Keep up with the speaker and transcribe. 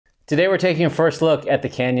Today we're taking a first look at the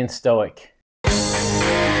Canyon Stoic.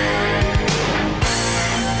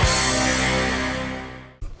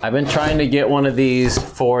 I've been trying to get one of these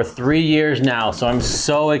for 3 years now, so I'm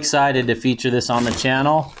so excited to feature this on the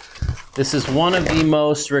channel. This is one of the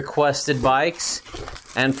most requested bikes,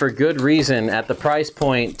 and for good reason. At the price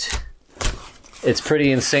point, it's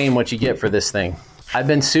pretty insane what you get for this thing. I've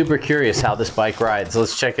been super curious how this bike rides.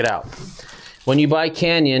 Let's check it out. When you buy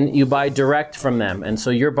Canyon, you buy direct from them, and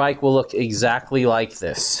so your bike will look exactly like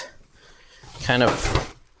this. Kind of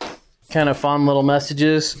fun little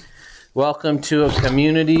messages. Welcome to a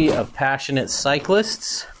community of passionate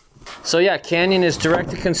cyclists. So yeah, Canyon is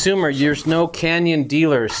direct to consumer. There's no Canyon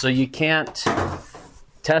dealers, so you can't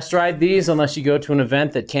test ride these unless you go to an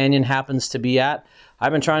event that Canyon happens to be at.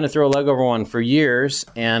 I've been trying to throw a leg over one for years,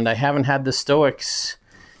 and I haven't had the Stoics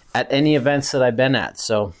at any events that I've been at.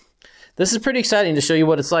 So this is pretty exciting to show you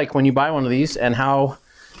what it's like when you buy one of these and how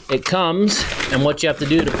it comes and what you have to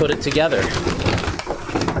do to put it together.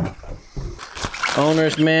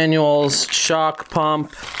 Owner's manuals, shock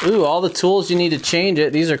pump. Ooh, all the tools you need to change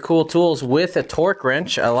it. These are cool tools with a torque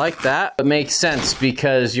wrench. I like that. It makes sense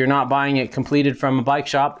because you're not buying it completed from a bike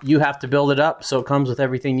shop. You have to build it up, so it comes with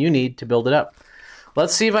everything you need to build it up.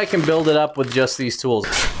 Let's see if I can build it up with just these tools.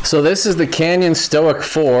 So this is the Canyon Stoic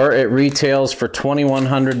 4. It retails for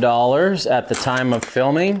 $2,100 at the time of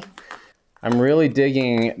filming. I'm really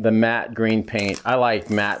digging the matte green paint. I like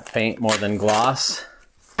matte paint more than gloss.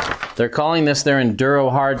 They're calling this their Enduro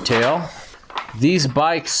Hardtail. These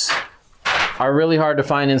bikes are really hard to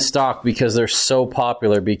find in stock because they're so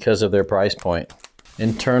popular because of their price point.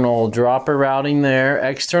 Internal dropper routing there,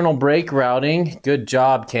 external brake routing. Good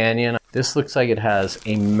job, Canyon. This looks like it has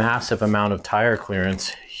a massive amount of tire clearance.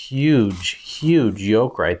 Huge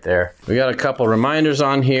yoke right there. We got a couple reminders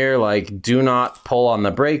on here, like do not pull on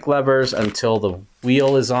the brake levers until the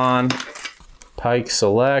wheel is on. Pike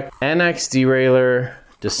select, NX derailleur,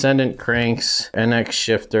 descendant cranks, NX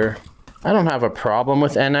shifter. I don't have a problem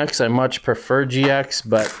with NX. I much prefer GX,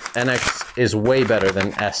 but NX is way better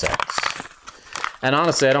than SX. And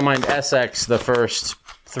honestly, I don't mind SX the first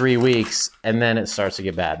 3 weeks, and then it starts to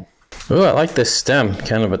get bad. Ooh, I like this stem,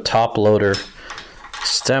 kind of a top loader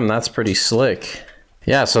stem. That's pretty slick.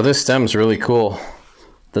 Yeah, so this stem's really cool.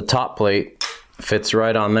 The top plate fits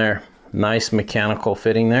right on there. Nice mechanical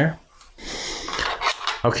fitting there.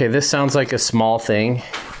 Okay, this sounds like a small thing,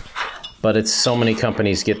 but it's so many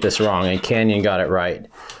companies get this wrong, and Canyon got it right.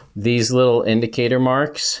 These little indicator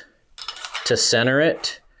marks to center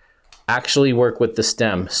it actually work with the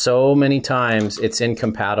stem. So many times it's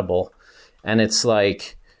incompatible, and it's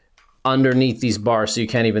like underneath these bars, so you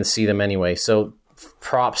can't even see them anyway. So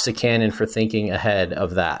props to Canyon for thinking ahead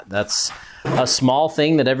of that. That's a small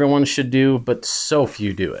thing that everyone should do, but so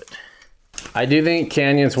few do it. I do think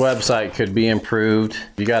Canyon's website could be improved.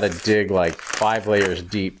 You got to dig like 5 layers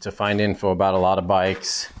deep to find info about a lot of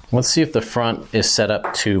bikes. Let's see if the front is set up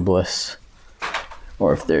tubeless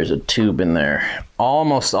or if there's a tube in there.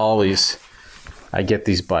 Almost always I get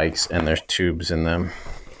these bikes and there's tubes in them.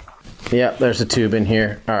 Yeah, there's a tube in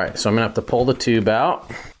here. All right, so I'm gonna have to pull the tube out.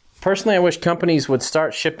 Personally, I wish companies would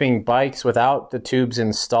start shipping bikes without the tubes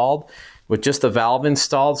installed, with just the valve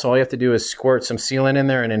installed. So all you have to do is squirt some sealant in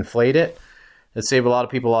there and inflate it. It'd save a lot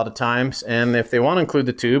of people a lot of times. And if they want to include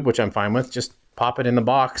the tube, which I'm fine with, just pop it in the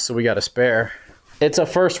box so we got a spare. It's a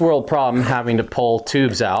first world problem having to pull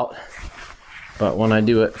tubes out. But when I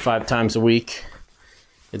do it 5 times a week,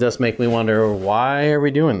 it does make me wonder, why are we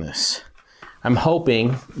doing this? I'm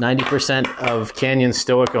hoping 90% of Canyon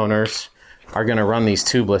Stoic owners are going to run these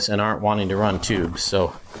tubeless and aren't wanting to run tubes.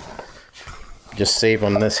 So just save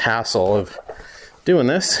them this hassle of doing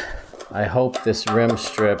this. I hope this rim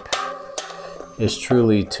strip is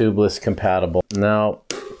truly tubeless compatible. No,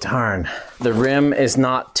 darn. The rim is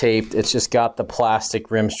not taped. It's just got the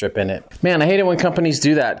plastic rim strip in it. Man, I hate it when companies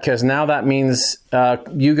do that, because now that means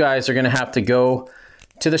you guys are going to have to go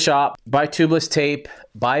to the shop, buy tubeless tape,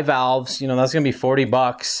 buy valves. You know, that's going to be 40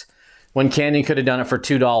 bucks when Canyon could have done it for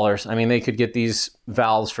 $2. I mean, they could get these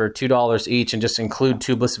valves for $2 each and just include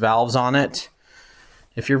tubeless valves on it.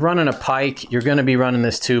 If you're running a Pike, you're going to be running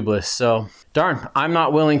this tubeless. So darn, I'm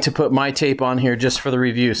not willing to put my tape on here just for the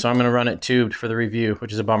review. So I'm going to run it tubed for the review,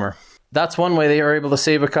 which is a bummer. That's one way they are able to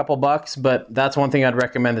save a couple bucks, but that's one thing I'd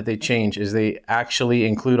recommend that they change, is they actually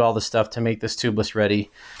include all the stuff to make this tubeless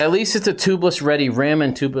ready. At least it's a tubeless ready rim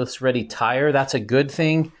and tubeless ready tire. That's a good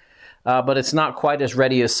thing, but it's not quite as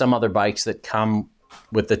ready as some other bikes that come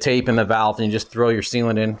with the tape and the valve and you just throw your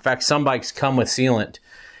sealant in. In fact, some bikes come with sealant,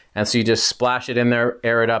 and so you just splash it in there,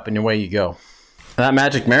 air it up, and away you go. That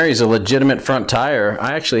Magic Mary is a legitimate front tire.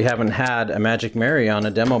 I actually haven't had a Magic Mary on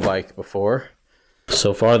a demo bike before.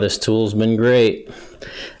 So far this tool's been great.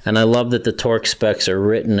 And I love that the torque specs are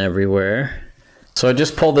written everywhere. So I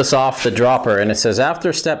just pulled this off the dropper and it says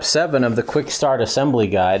after step 7 of the quick start assembly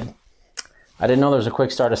guide. I didn't know there was a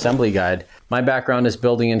quick start assembly guide. My background is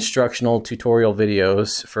building instructional tutorial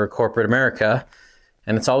videos for corporate America.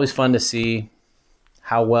 And it's always fun to see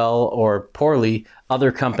how well or poorly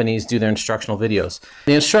other companies do their instructional videos.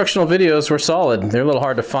 The instructional videos were solid. They're a little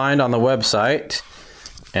hard to find on the website,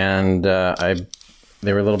 and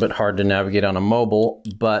they were a little bit hard to navigate on a mobile,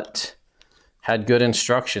 but had good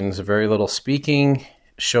instructions, very little speaking,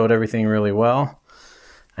 showed everything really well.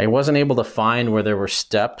 I wasn't able to find where there were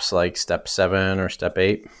steps, like step 7 or step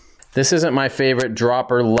 8. This isn't my favorite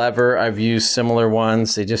dropper lever. I've used similar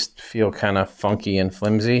ones. They just feel kind of funky and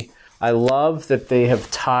flimsy. I love that they have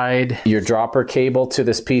tied your dropper cable to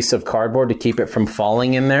this piece of cardboard to keep it from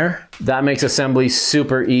falling in there. That makes assembly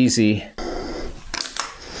super easy.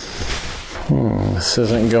 This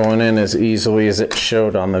isn't going in as easily as it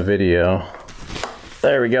showed on the video.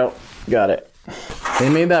 There we go, got it. They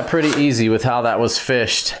made that pretty easy with how that was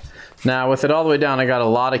fished. Now with it all the way down, I got a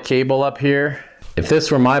lot of cable up here. If this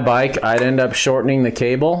were my bike, I'd end up shortening the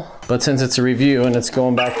cable, but since it's a review and it's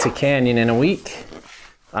going back to Canyon in a week,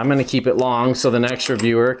 I'm gonna keep it long so the next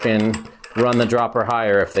reviewer can run the dropper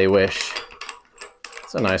higher if they wish.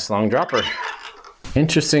 It's a nice long dropper.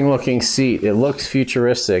 Interesting looking seat. It looks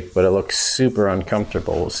futuristic, but it looks super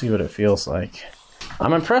uncomfortable. We'll see what it feels like.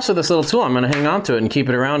 I'm impressed with this little tool. I'm gonna hang on to it and keep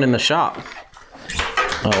it around in the shop.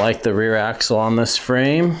 I like the rear axle on this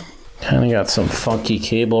frame. Kind of got some funky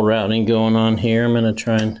cable routing going on here. I'm gonna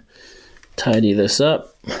try and tidy this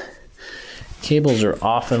up. Cables are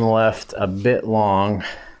often left a bit long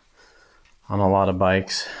on a lot of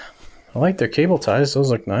bikes. I like their cable ties,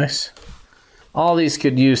 those look nice. All these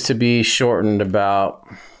could use to be shortened about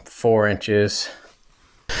 4 inches.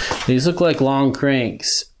 These look like long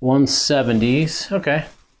cranks, 170s, okay.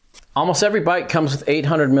 Almost every bike comes with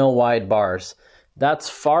 800 mil wide bars. That's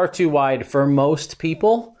far too wide for most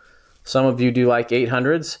people. Some of you do like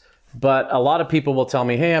 800s. But a lot of people will tell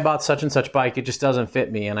me, hey, I bought such and such bike, it just doesn't fit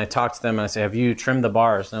me. And I talk to them and I say, have you trimmed the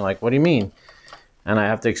bars? And they're like, what do you mean? And I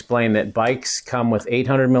have to explain that bikes come with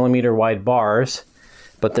 800 millimeter wide bars,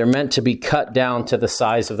 but they're meant to be cut down to the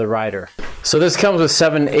size of the rider. So this comes with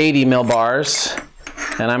 780 mil bars,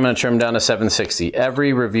 and I'm gonna trim down to 760.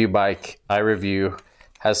 Every review bike I review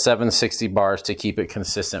has 760 bars to keep it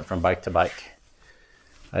consistent from bike to bike.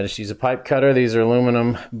 I just use a pipe cutter. These are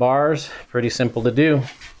aluminum bars, pretty simple to do.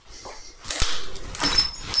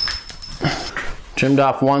 Trimmed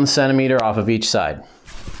off 1 centimeter off of each side.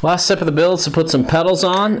 Last step of the build is to put some pedals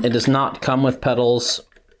on. It does not come with pedals.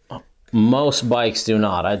 Most bikes do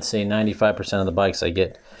not. I'd say 95% of the bikes I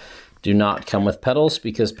get do not come with pedals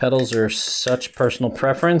because pedals are such personal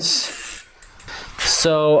preference.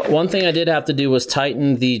 So one thing I did have to do was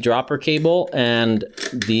tighten the dropper cable, and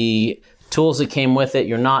the tools that came with it,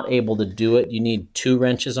 you're not able to do it. You need 2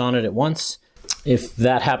 wrenches on it at once. If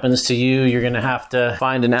that happens to you, you're gonna have to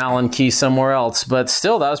find an Allen key somewhere else. But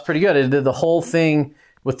still, that was pretty good. It did the whole thing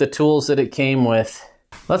with the tools that it came with.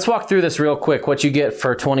 Let's walk through this real quick, what you get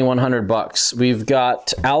for 2,100 bucks. We've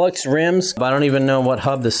got Alex rims. I don't even know what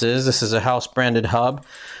hub this is. This is a house branded hub.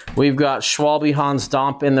 We've got Schwalbe Hans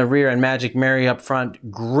Domp in the rear and Magic Mary up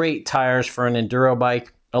front. Great tires for an enduro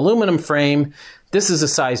bike. Aluminum frame. This is a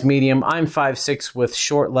size medium. I'm 5'6" with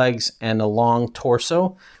short legs and a long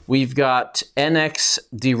torso. We've got NX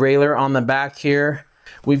derailleur on the back here.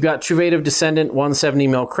 We've got Truvative Descendant 170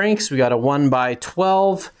 mil cranks. We got a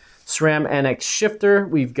 1x12 SRAM NX shifter.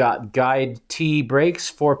 We've got Guide T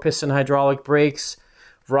brakes, 4-piston hydraulic brakes.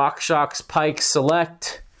 RockShox Pike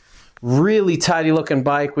Select. Really tidy looking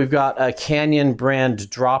bike. We've got a Canyon brand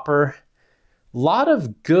dropper. A lot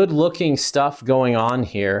of good looking stuff going on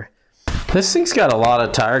here. This thing's got a lot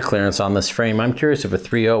of tire clearance on this frame. I'm curious if a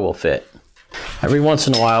 3.0 will fit. Every once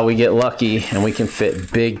in a while we get lucky and we can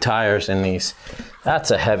fit big tires in these.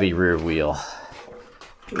 That's a heavy rear wheel.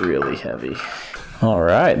 Really heavy. All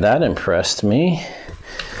right, that impressed me.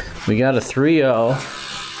 We got a 3.0.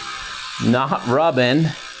 Not rubbing.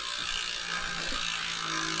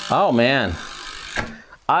 Oh man.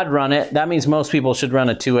 I'd run it. That means most people should run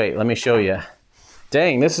a 2.8. Let me show you.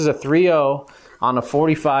 Dang, this is a 3.0 on a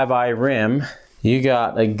 45i rim. You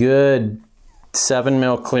got a good 7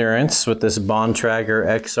 mil clearance with this Bontrager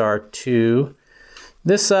XR2.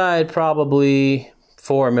 This side probably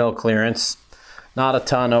 4 mil clearance. Not a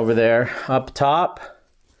ton over there. Up top,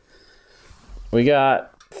 we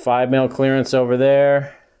got 5 mil clearance over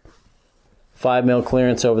there. 5 mil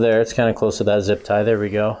clearance over there. It's kind of close to that zip tie. There we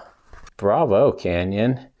go. Bravo,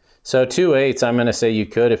 Canyon. So 2/8, I'm going to say you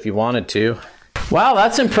could if you wanted to. Wow,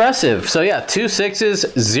 that's impressive. So yeah, 2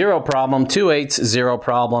 6s, 0 problem. 2 8s, 0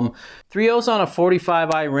 problem. 3 O's on a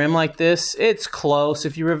 45i rim like this, it's close.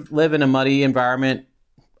 If you live in a muddy environment,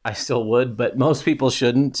 I still would, but most people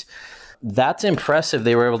shouldn't. That's impressive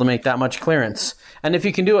they were able to make that much clearance. And if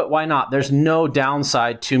you can do it, why not? There's no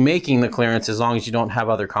downside to making the clearance as long as you don't have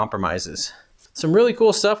other compromises. Some really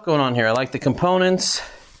cool stuff going on here. I like the components.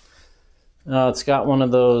 It's got one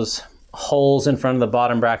of those holes in front of the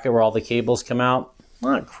bottom bracket where all the cables come out.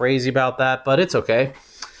 Not crazy about that, but it's okay.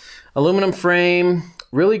 Aluminum frame,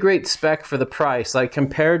 really great spec for the price. Like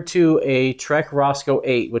compared to a Trek Roscoe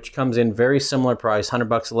 8, which comes in very similar price,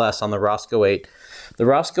 $100 less on the Roscoe 8. The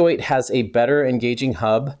Roscoe 8 has a better engaging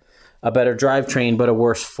hub, a better drivetrain, but a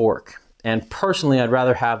worse fork. And personally, I'd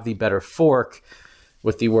rather have the better fork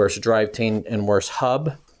with the worse drivetrain and worse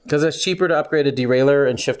hub, because it's cheaper to upgrade a derailleur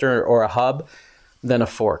and shifter or a hub than a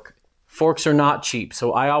fork. Forks are not cheap,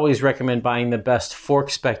 so I always recommend buying the best fork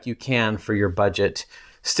spec you can for your budget.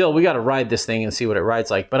 Still, we got to ride this thing and see what it rides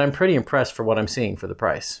like, but I'm pretty impressed for what I'm seeing for the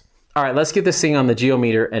price. All right, let's get this thing on the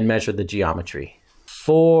geometer and measure the geometry.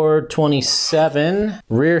 427,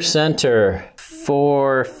 rear center,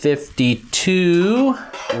 452,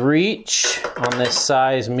 reach on this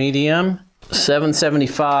size medium,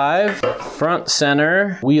 775, front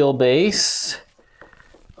center, wheelbase,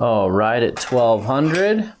 right at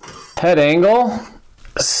 1200, head angle,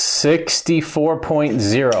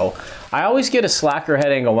 64.0. I always get a slacker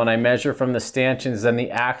head angle when I measure from the stanchions than the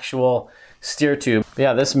actual steer tube.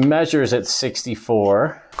 Yeah, this measures at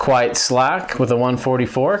 64. Quite slack with a 140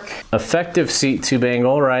 fork. Effective seat tube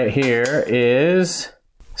angle right here is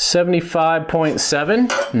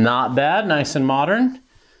 75.7. Not bad, nice and modern.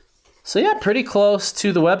 So yeah, pretty close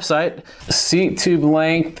to the website. Seat tube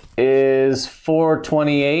length is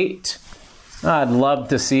 428. I'd love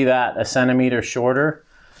to see that a centimeter shorter,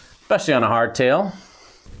 especially on a hardtail.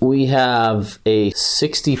 We have a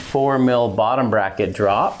 64 mil bottom bracket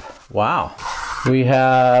drop. Wow. We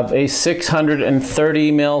have a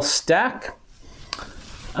 630 mil stack.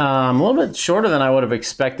 A little bit shorter than I would have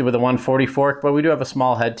expected with a 140 fork, but we do have a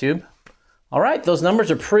small head tube. All right, those numbers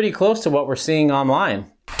are pretty close to what we're seeing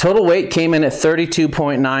online. Total weight came in at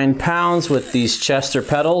 32.9 pounds with these Chester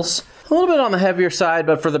pedals. A little bit on the heavier side,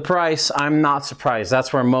 but for the price, I'm not surprised.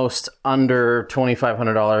 That's where most under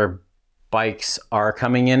 $2,500 bikes are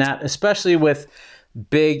coming in at, especially with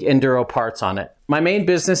big enduro parts on it. My main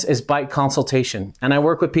business is bike consultation, and I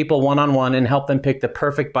work with people one-on-one and help them pick the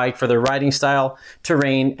perfect bike for their riding style,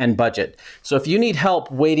 terrain, and budget. So if you need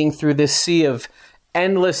help wading through this sea of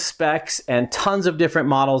endless specs and tons of different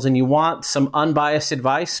models and you want some unbiased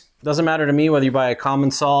advice, doesn't matter to me whether you buy a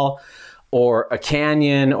Common Sol or a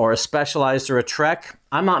Canyon or a Specialized or a Trek.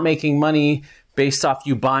 I'm not making money based off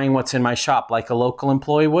you buying what's in my shop like a local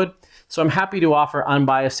employee would. So I'm happy to offer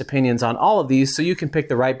unbiased opinions on all of these so you can pick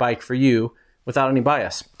the right bike for you without any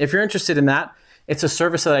bias. If you're interested in that, it's a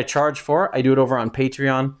service that I charge for. I do it over on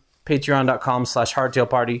Patreon,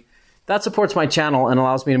 patreon.com/hardtailparty. That supports my channel and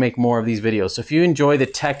allows me to make more of these videos. So if you enjoy the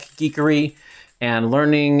tech geekery and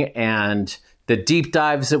learning and the deep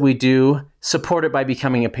dives that we do, support it by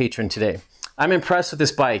becoming a patron today. I'm impressed with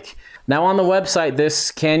this bike. Now on the website,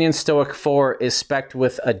 this Canyon Stoic 4 is spec'd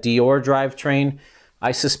with a Dior drivetrain.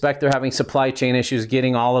 I suspect they're having supply chain issues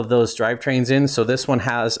getting all of those drivetrains in, so this one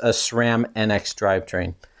has a SRAM NX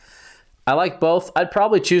drivetrain. I like both. I'd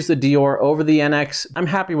probably choose the Dior over the NX. I'm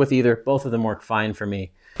happy with either. Both of them work fine for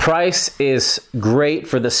me. Price is great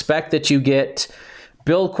for the spec that you get.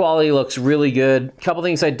 Build quality looks really good. A couple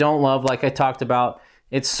things I don't love, like I talked about,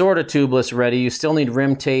 it's sort of tubeless ready. You still need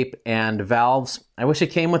rim tape and valves. I wish it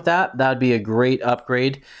came with that. That'd be a great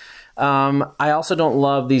upgrade. I also don't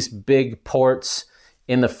love these big ports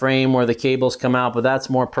in the frame where the cables come out, but that's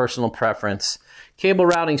more personal preference. Cable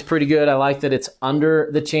routing's pretty good. I like that it's under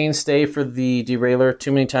the chainstay for the derailleur.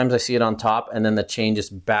 Too many times I see it on top and then the chain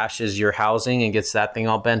just bashes your housing and gets that thing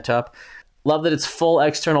all bent up. Love that it's full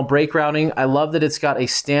external brake routing. I love that it's got a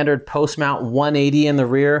standard post mount 180 in the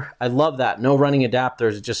rear. I love that. No running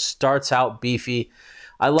adapters. It just starts out beefy.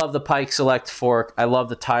 I love the Pike Select fork. I love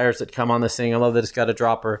the tires that come on this thing. I love that it's got a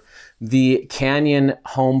dropper. The Canyon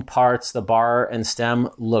home parts, the bar and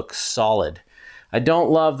stem, look solid. I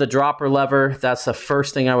don't love the dropper lever. That's the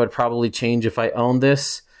first thing I would probably change if I owned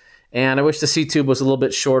this. And I wish the C-tube was a little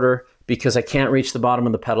bit shorter because I can't reach the bottom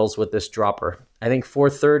of the pedals with this dropper. I think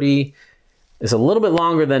 430 is a little bit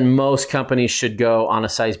longer than most companies should go on a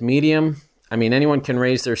size medium. I mean, anyone can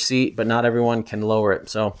raise their seat, but not everyone can lower it.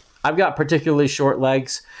 So I've got particularly short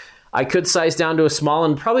legs. I could size down to a small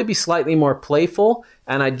and probably be slightly more playful,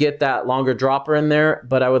 and I'd get that longer dropper in there,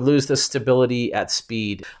 but I would lose the stability at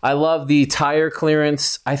speed. I love the tire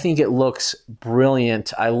clearance. I think it looks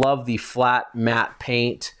brilliant. I love the flat matte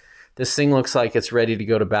paint. This thing looks like it's ready to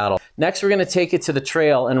go to battle. Next, we're gonna take it to the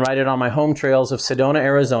trail and ride it on my home trails of Sedona,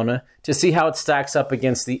 Arizona to see how it stacks up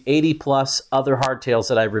against the 80+ other hardtails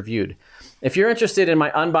that I've reviewed. If you're interested in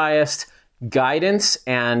my unbiased guidance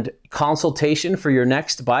and consultation for your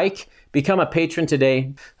next bike, become a patron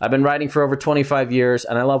today. I've been riding for over 25 years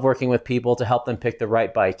and I love working with people to help them pick the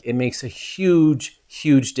right bike. It makes a huge,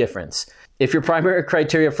 huge difference. If your primary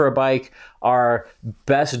criteria for a bike are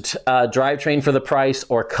best drivetrain for the price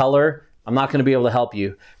or color, I'm not going to be able to help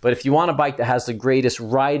you. But if you want a bike that has the greatest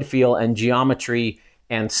ride feel and geometry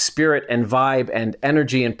and spirit and vibe and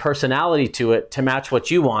energy and personality to it to match what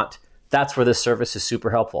you want, that's where this service is super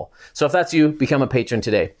helpful. So if that's you, become a patron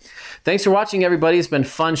today. Thanks for watching, everybody. It's been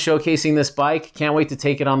fun showcasing this bike. Can't wait to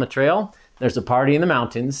take it on the trail. There's a party in the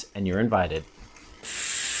mountains, and you're invited.